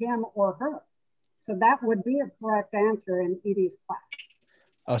to him or her. So that would be a correct answer in Edie's class.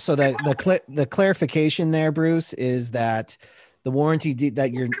 Oh, so the clarification there, Bruce, is that the warranty deed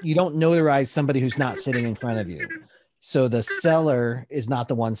that you don't notarize somebody who's not sitting in front of you. So the seller is not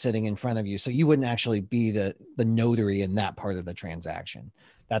the one sitting in front of you. So you wouldn't actually be the notary in that part of the transaction.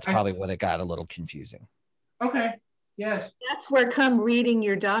 That's probably what it got a little confusing. Okay, yes. That's where come reading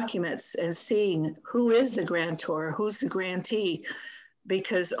your documents and seeing who is the grantor, who's the grantee,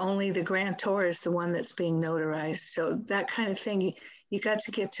 because only the grantor is the one that's being notarized. So that kind of thing, you got to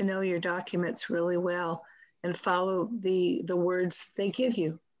get to know your documents really well and follow the words they give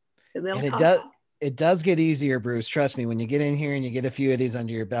you. It does get easier, Bruce. Trust me, when you get in here and you get a few of these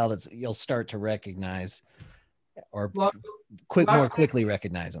under your belt, you'll start to recognize or more quickly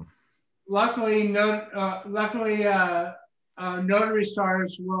recognize them. Luckily, Notary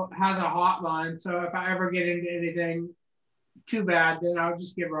Stars has a hotline. So if I ever get into anything too bad, then I'll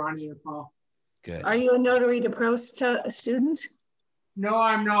just give Ronnie a call. Good. Are you a Notary to Pro student? No,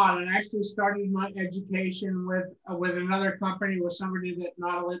 I'm not. I actually started my education with another company, with somebody that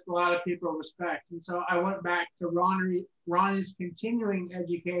not a lot of people respect. And so I went back to Ronnie's continuing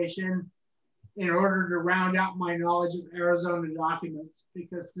education in order to round out my knowledge of Arizona documents,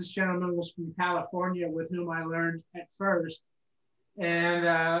 because this gentleman was from California with whom I learned at first. And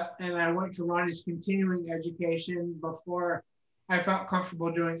I went to Ronnie's continuing education before I felt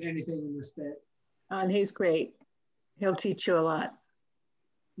comfortable doing anything in the state. And he's great. He'll teach you a lot.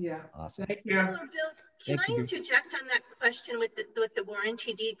 Yeah. Awesome. Thank you. Bill, can I interject on that question with the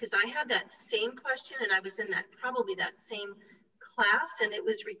warranty deed? Because I had that same question, and I was in probably that same class, and it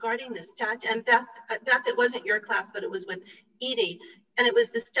was regarding the statute. And Beth, it wasn't your class, but it was with Edie, and it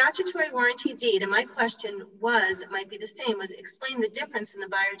was the statutory warranty deed. And my question was, it might be the same, was explain the difference in the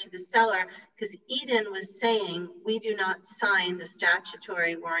buyer to the seller, because Eden was saying we do not sign the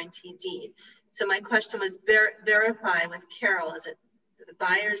statutory warranty deed. So my question was verify with Carol, is it the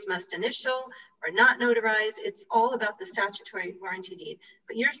buyers must initial or not notarize? It's all about the statutory warranty deed.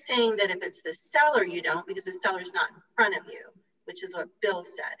 But you're saying that if it's the seller, you don't, because the seller's not in front of you, which is what Bill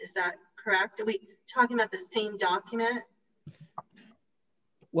said. Is that correct? Are we talking about the same document?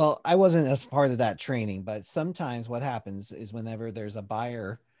 Well, I wasn't a part of that training, but sometimes what happens is whenever there's a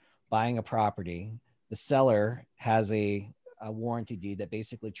buyer buying a property, the seller has a warranty deed that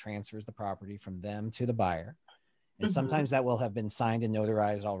basically transfers the property from them to the buyer. And sometimes that will have been signed and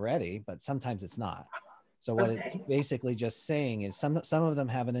notarized already, but sometimes it's not. So what it's basically just saying is some of them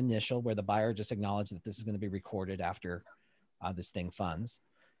have an initial where the buyer just acknowledged that this is going to be recorded after this thing funds.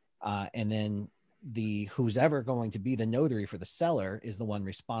 And then who's ever going to be the notary for the seller is the one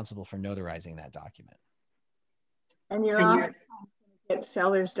responsible for notarizing that document. And you're often going to get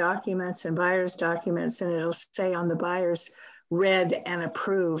seller's documents and buyer's documents, and it'll say on the buyer's read and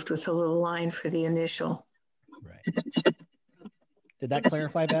approved with a little line for the initial. Right. Did that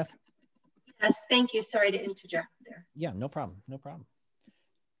clarify, Beth? Yes, thank you. Sorry to interject there. Yeah, no problem. No problem.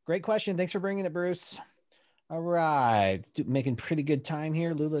 Great question. Thanks for bringing it, Bruce. All right. Making pretty good time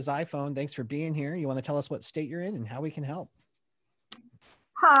here. Lula's iPhone. Thanks for being here. You want to tell us what state you're in and how we can help?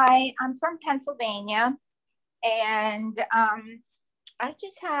 Hi, I'm from Pennsylvania. And I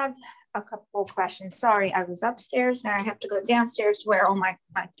just have a couple of questions. Sorry, I was upstairs. Now I have to go downstairs where all my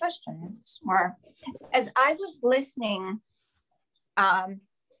questions were. As I was listening, and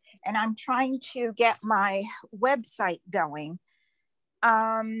I'm trying to get my website going,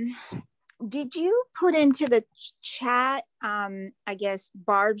 did you put into the chat, I guess,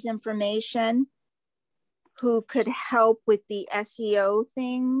 Barb's information, who could help with the SEO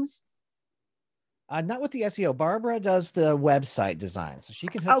things? Not with the SEO. Barbara does the website design, so she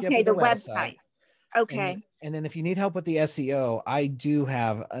can hook you up with the website. Okay. And then if you need help with the SEO, I do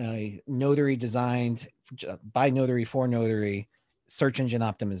have a Notary designed by Notary for Notary search engine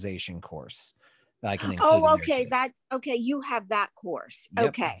optimization course that I can include. Oh, okay. Okay. You have that course. Yep,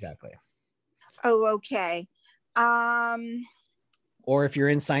 okay. Exactly. Oh, okay. Or if you're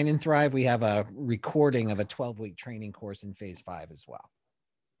in Sign and Thrive, we have a recording of a 12-week training course in phase 5 as well.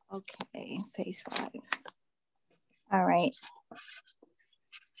 Okay, phase 5. All right.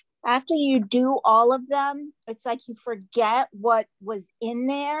 After you do all of them, it's like you forget what was in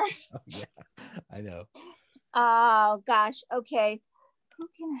there. Oh, yeah, I know. Oh, gosh. Okay. Who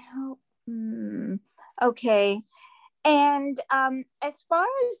can help? Okay. And as far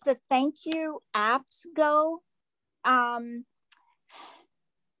as the thank you apps go, as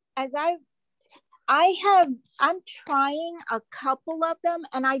I'm trying a couple of them,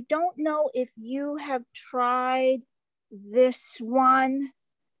 and I don't know if you have tried this one.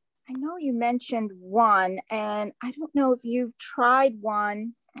 I know you mentioned one, and I don't know if you've tried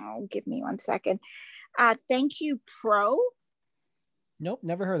one. Oh, give me 1 second. Thank You Pro. Nope,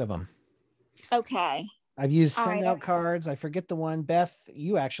 never heard of them. Okay. I've used send out cards. I forget the one. Beth,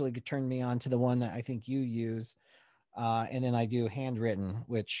 you actually turned me on to the one that I think you use. And then I do handwritten,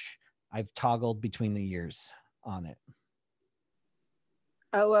 which I've toggled between the years on it.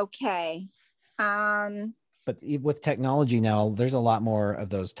 Oh, okay. But with technology now, there's a lot more of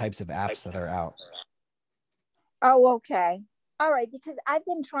those types of apps that are out. Oh, okay. All right. Because I've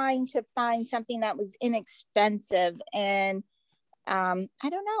been trying to find something that was inexpensive, and I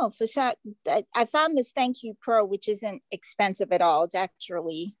don't know. For I found this Thank You Pro, which isn't expensive at all. It's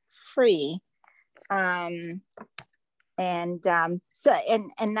actually free. So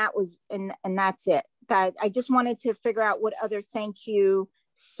that was and that's it. That I just wanted to figure out what other thank you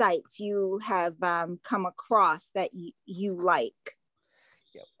sites you have come across that you like.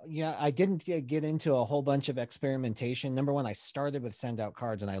 Yeah, I didn't get into a whole bunch of experimentation. Number one, I started with send out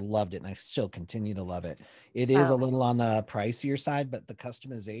cards and I loved it, and I still continue to love it. It is a little on the pricier side, but the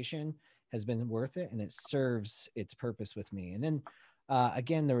customization has been worth it, and it serves its purpose with me. And then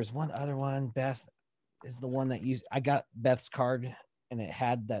again, there was one other one. Beth is the one that I got Beth's card, and it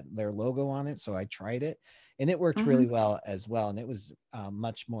had their logo on it, so I tried it, and it worked really well as well. And it was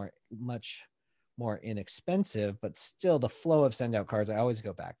much more inexpensive, but still the flow of send out cards, I always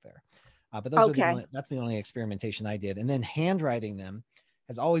go back there. But those are that's the only experimentation I did. And then handwriting them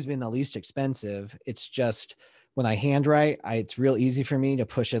has always been the least expensive. It's just when I handwrite, it's real easy for me to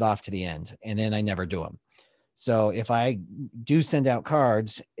push it off to the end, and then I never do them. So if I do send out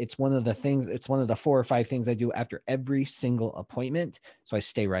cards, it's one of the 4 or 5 things I do after every single appointment. So I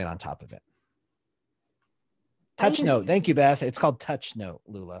stay right on top of it. Touch Note. Thank you, Beth. It's called Touch Note,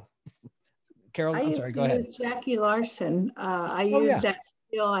 Lula. Carol, I'm sorry, go ahead. Jackie Larson. I use that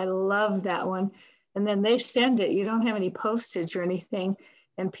still. I love that one. And then they send it. You don't have any postage or anything,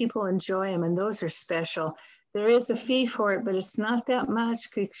 and people enjoy them, and those are special. There is a fee for it, but it's not that much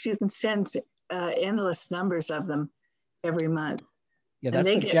because you can send endless numbers of them every month. Yeah, that's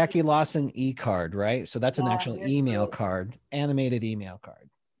the Jackie Lawson e-card, right? So that's an actual email card, animated email card.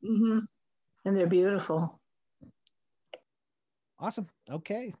 And they're beautiful. Awesome.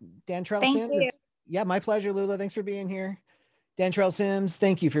 Okay. Dantrell Thank Sims. you. Yeah, my pleasure, Lula. Thanks for being here. Dantrell Sims,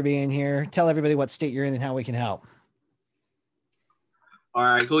 thank you for being here. Tell everybody what state you're in and how we can help. All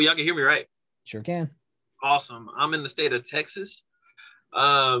right, cool. Y'all can hear me, right? Sure can. Awesome. I'm in the state of Texas.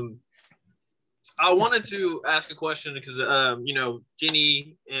 I wanted to ask a question because,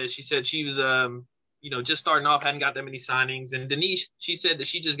 Jenny, she said she was, just starting off, hadn't got that many signings. And Denise, she said that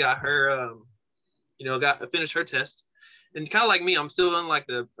she just got her, finished her test. And kind of like me, I'm still in like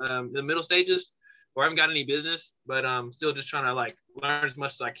the middle stages where I haven't got any business, but I'm still just trying to like learn as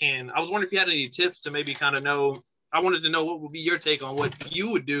much as I can. I was wondering if you had any tips to maybe kind of know. I wanted to know what would be your take on what you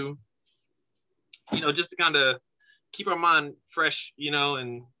would do, just to kind of keep our mind fresh,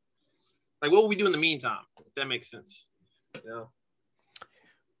 and like what would we do in the meantime, if that makes sense. Yeah.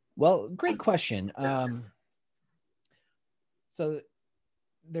 Well, great question. So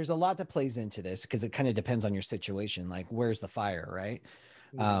there's a lot that plays into this because it kind of depends on your situation. Like, where's the fire, right?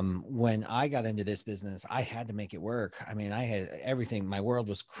 When I got into this business, I had to make it work. I mean, I had everything. My world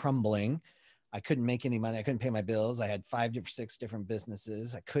was crumbling. I couldn't make any money. I couldn't pay my bills. I had 6 different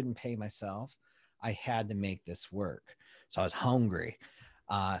businesses. I couldn't pay myself. I had to make this work. So I was hungry.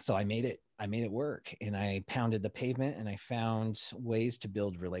 So I made it work, and I pounded the pavement, and I found ways to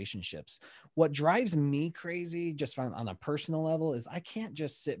build relationships. What drives me crazy just on a personal level is I can't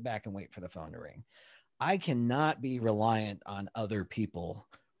just sit back and wait for the phone to ring. I cannot be reliant on other people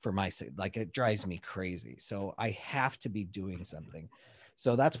for my sake. Like, it drives me crazy. So I have to be doing something.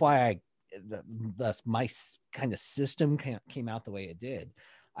 So that's why thus my kind of system came out the way it did.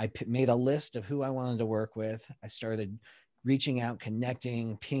 I made a list of who I wanted to work with. I started reaching out,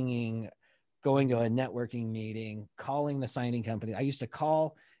 connecting, pinging, going to a networking meeting, calling the signing company. I used to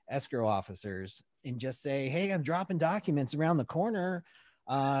call escrow officers and just say, hey, I'm dropping documents around the corner.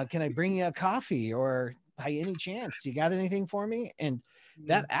 Can I bring you a coffee, or by any chance, you got anything for me? And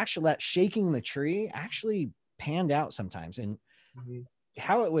that shaking the tree actually panned out sometimes. And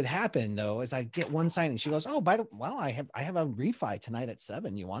how it would happen though, is I get one signing. She goes, oh, I have a refi tonight at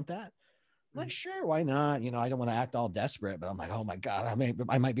 7. You want that? I'm like, sure, why not? You know, I don't want to act all desperate, but I'm like, oh my God,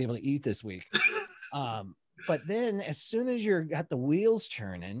 I might be able to eat this week. But then as soon as you're got the wheels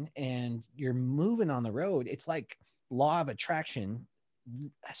turning and you're moving on the road, it's like law of attraction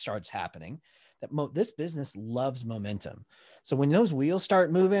starts happening, that this business loves momentum. So when those wheels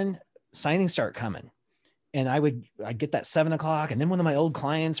start moving, signings start coming. And I'd get that 7 o'clock. And then one of my old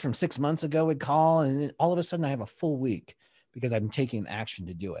clients from 6 months ago would call. And then all of a sudden I have a full week because I'm taking action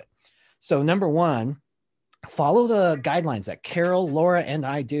to do it. So number one, follow the guidelines that Carol, Laura, and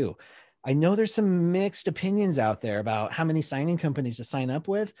I do. I know there's some mixed opinions out there about how many signing companies to sign up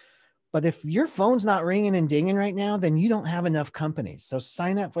with. But if your phone's not ringing and dinging right now, then you don't have enough companies. So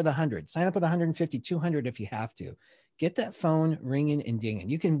sign up with 100, sign up with 150, 200 if you have to. Get that phone ringing and dinging.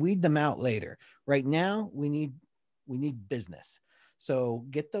 You can weed them out later. Right now, we need business. So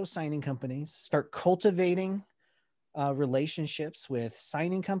get those signing companies, start cultivating relationships with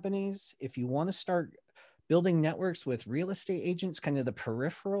signing companies. If you want to start building networks with real estate agents, kind of the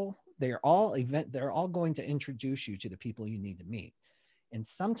peripheral, they're all going to introduce you to the people you need to meet. And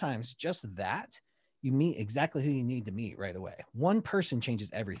sometimes just that, you meet exactly who you need to meet right away. One person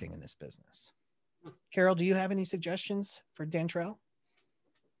changes everything in this business. Carol, do you have any suggestions for Dantrell?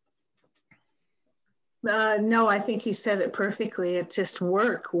 No, I think you said it perfectly. It's just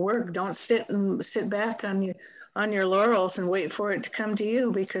work. Don't sit back on your laurels and wait for it to come to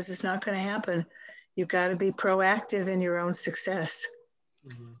you, because it's not going to happen. You've got to be proactive in your own success.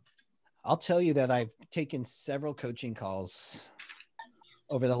 I'll tell you that I've taken several coaching calls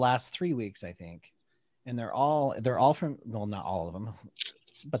over the last 3 weeks, I think. And they're all from, well, not all of them,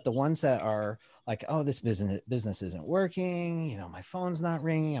 but the ones that are like, oh, this business isn't working. You know, my phone's not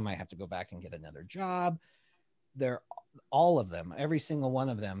ringing. I might have to go back and get another job. They're all of them, every single one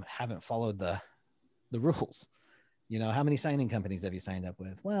of them haven't followed the rules. You know, how many signing companies have you signed up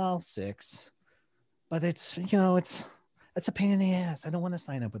with? Well, 6, but it's a pain in the ass. I don't want to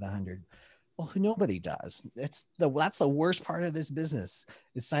sign up with 100. Well, nobody does. That's the worst part of this business,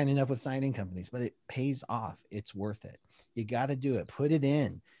 is signing up with signing companies, but it pays off. It's worth it. You got to do it. Put it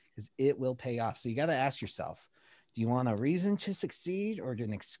in, because it will pay off. So you got to ask yourself, do you want a reason to succeed or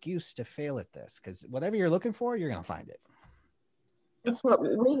an excuse to fail at this? Because whatever you're looking for, you're going to find it. That's what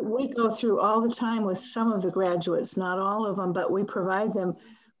we go through all the time with some of the graduates, not all of them, but we provide them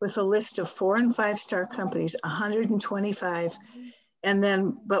with a list of 4- and 5-star companies, 125. And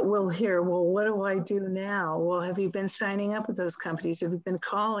then, but we'll hear, well, what do I do now? Well, have you been signing up with those companies? Have you been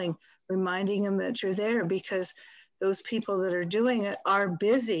calling, reminding them that you're there? Because those people that are doing it are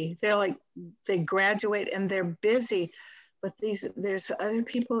busy. They graduate and they're busy, but there's other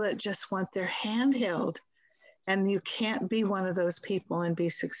people that just want their hand held, and you can't be one of those people and be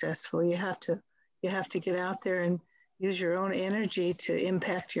successful. You have to get out there and use your own energy to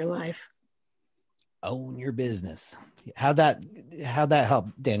impact your life. Own your business. How'd that help,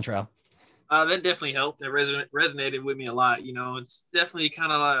 Dantrell? That definitely helped. That resonated with me a lot. You know, it's definitely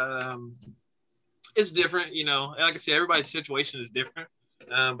kind of it's different. You know, like I said, everybody's situation is different.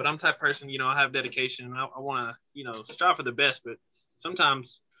 But I'm the type of person, you know, I have dedication. And I want to, you know, strive for the best. But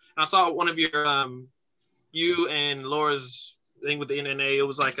sometimes, and I saw one of your you and Laura's thing with the NNA. It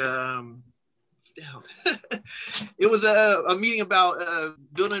was like it was a meeting about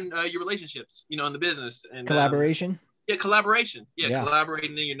building your relationships, you know, in the business, and collaboration. Collaboration.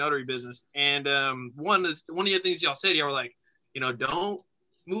 Collaborating in your notary business. And one of the things y'all said, y'all were like, you know, don't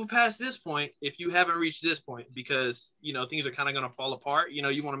move past this point if you haven't reached this point, because, you know, things are kind of going to fall apart. You know,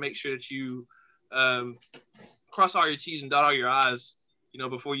 you want to make sure that you cross all your T's and dot all your I's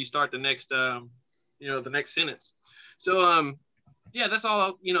before you start the next, the next sentence. So, yeah, that's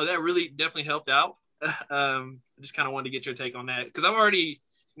all, that really definitely helped out. I just kind of wanted to get your take on that, because I've already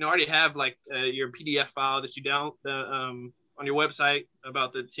have like your PDF file that you on your website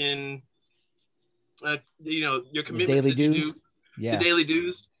about the 10, your commitments daily that you dues. do, Yeah. the daily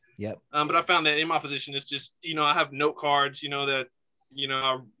dues. Yep. But I found that in my position, it's just, I have note cards, that,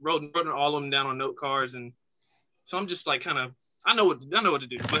 I wrote all of them down on note cards. And so I'm just like, I know what to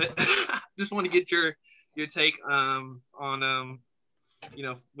do, but just want to get your take on, on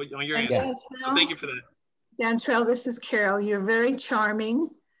your And answer. So thank you for that. Dantrell, this is Carol. You're very charming.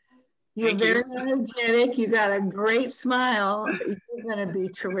 You're Thank you. very energetic. You got a great smile. You're going to be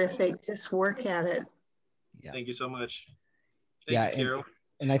terrific. Just work at it. Yeah. Thank you so much. Thank you, Carol.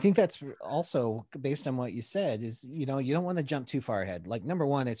 And I think that's also based on what you said is, you don't want to jump too far ahead. Like, number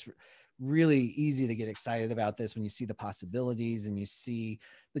one, it's really easy to get excited about this when you see the possibilities and you see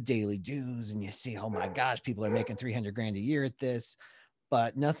the daily dues and you see, oh my gosh, people are making 300 grand a year at this,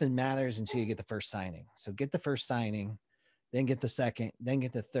 but nothing matters until you get the first signing. So get the first signing, then get the second, then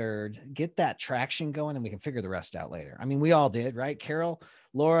get the third, get that traction going, and we can figure the rest out later. I mean, we all did, right? Carol,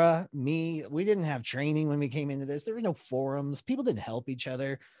 Laura, me, we didn't have training when we came into this. There were no forums. People didn't help each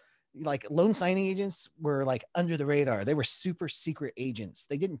other. Like, loan signing agents were like under the radar. They were super secret agents.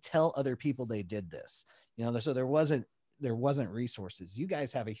 They didn't tell other people they did this, so there wasn't resources. You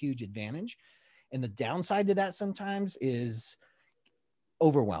guys have a huge advantage. And the downside to that sometimes is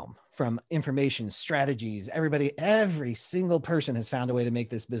overwhelm from information, strategies. Every single person has found a way to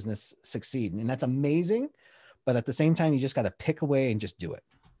make this business succeed. And that's amazing. But at the same time, you just got to pick away and just do it.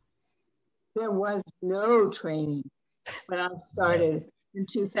 There was no training when I started in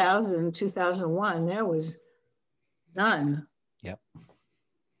 2000, 2001. There was none. Yep.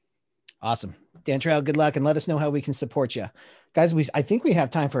 Awesome. Dantrell, good luck, and let us know how we can support you. Guys, I think we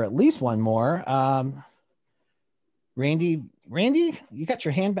have time for at least one more. Randy, you got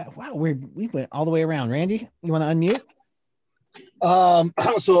your hand back. Wow, we went all the way around. Randy, you want to unmute?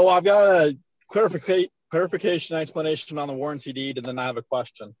 So I've got a clarification explanation on the warranty deed, and then I have a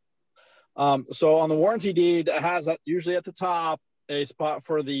question. So on the warranty deed, it has usually at the top a spot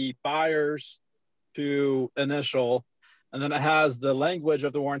for the buyers to initial, and then it has the language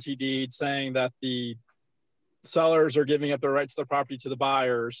of the warranty deed saying that the sellers are giving up their right to the property to the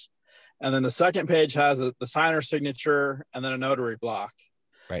buyers. And then the second page has the signer signature and then a notary block.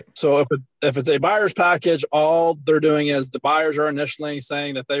 Right. So if it's a buyer's package, all they're doing is the buyers are initially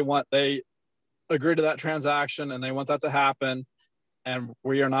saying that they agree to that transaction and they want that to happen. And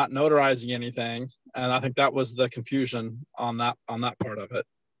we are not notarizing anything. And I think that was the confusion on that part of it.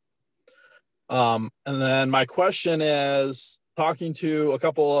 And then my question is, talking to a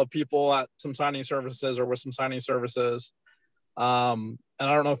couple of people at some signing services or with some signing services, and I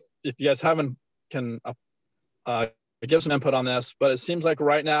don't know if you guys can give some input on this, but it seems like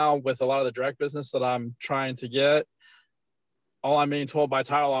right now with a lot of the direct business that I'm trying to get, all I'm being told by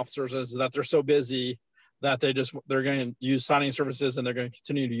title officers is that they're so busy that they're going to use signing services, and they're going to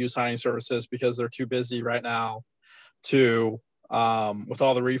continue to use signing services because they're too busy right now to, with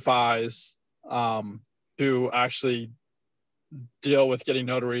all the refis, to actually deal with getting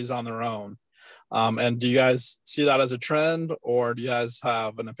notaries on their own. And do you guys see that as a trend, or do you guys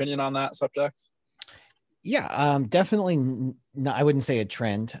have an opinion on that subject? Yeah, definitely. No, I wouldn't say a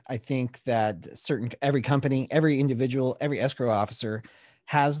trend. I think that every company, every individual, every escrow officer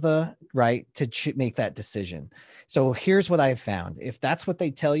has the right to make that decision. So here's what I've found. If that's what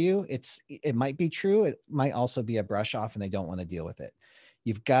they tell you, it might be true. It might also be a brush off and they don't want to deal with it.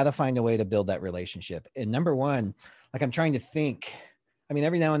 You've got to find a way to build that relationship. And number one, like, I'm trying to think, I mean,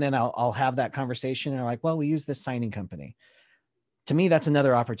 every now and then I'll have that conversation and they're like, well, we use this signing company. To me, that's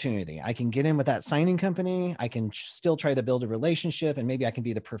another opportunity. I can get in with that signing company. I can still try to build a relationship, and maybe I can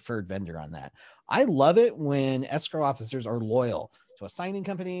be the preferred vendor on that. I love it when escrow officers are loyal to a signing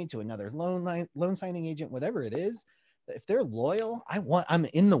company, to another loan signing agent, whatever it is. If they're loyal, I'm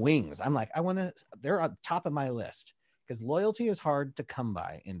in the wings. I'm like, they're on top of my list, because loyalty is hard to come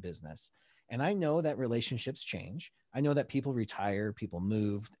by in business. And I know that relationships change. I know that people retire, people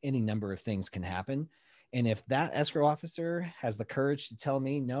move, any number of things can happen. And if that escrow officer has the courage to tell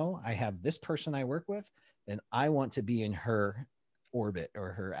me, no, I have this person I work with, then I want to be in her orbit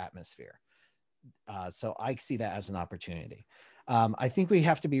or her atmosphere. So I see that as an opportunity. I think we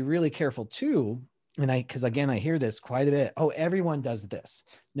have to be really careful too. Because again, I hear this quite a bit. Oh, everyone does this.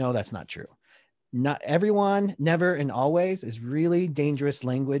 No, that's not true. Not everyone, never, and always is really dangerous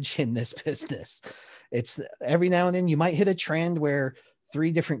language in this business. It's every now and then you might hit a trend where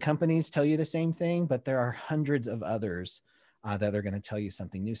 3 different companies tell you the same thing, but there are hundreds of others that are going to tell you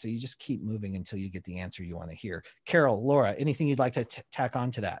something new. So you just keep moving until you get the answer you want to hear. Carol, Laura, anything you'd like to tack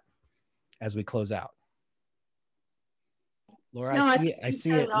on to that as we close out? Laura, no, I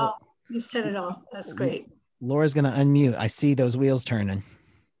see it. You said it all. That's great. Laura's going to unmute. I see those wheels turning.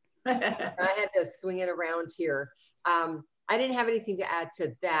 I had to swing it around here. I didn't have anything to add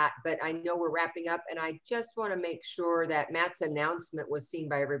to that, but I know we're wrapping up, and I just want to make sure that Matt's announcement was seen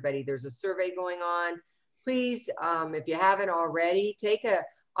by everybody. There's a survey going on. Please, if you haven't already, take an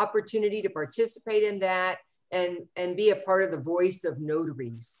opportunity to participate in that and be a part of the voice of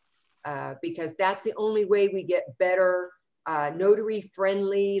notaries, because that's the only way we get better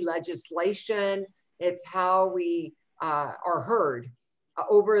notary-friendly legislation. It's how we are heard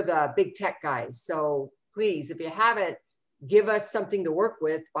over the big tech guys. So please, if you haven't, give us something to work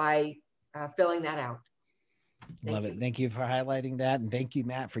with by filling that out. Love it. Thank you for highlighting that. And thank you,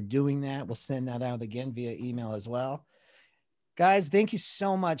 Matt, for doing that. We'll send that out again via email as well. Guys, thank you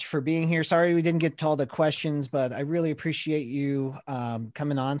so much for being here. Sorry we didn't get to all the questions, but I really appreciate you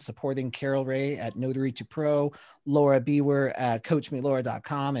coming on, supporting Carol Ray at Notary to Pro, Laura Biewer at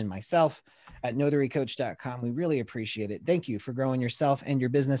CoachMeLaura.com, and myself at NotaryCoach.com. We really appreciate it. Thank you for growing yourself and your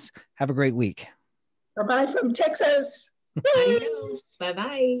business. Have a great week. Bye-bye from Texas. Adios.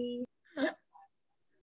 Bye-bye.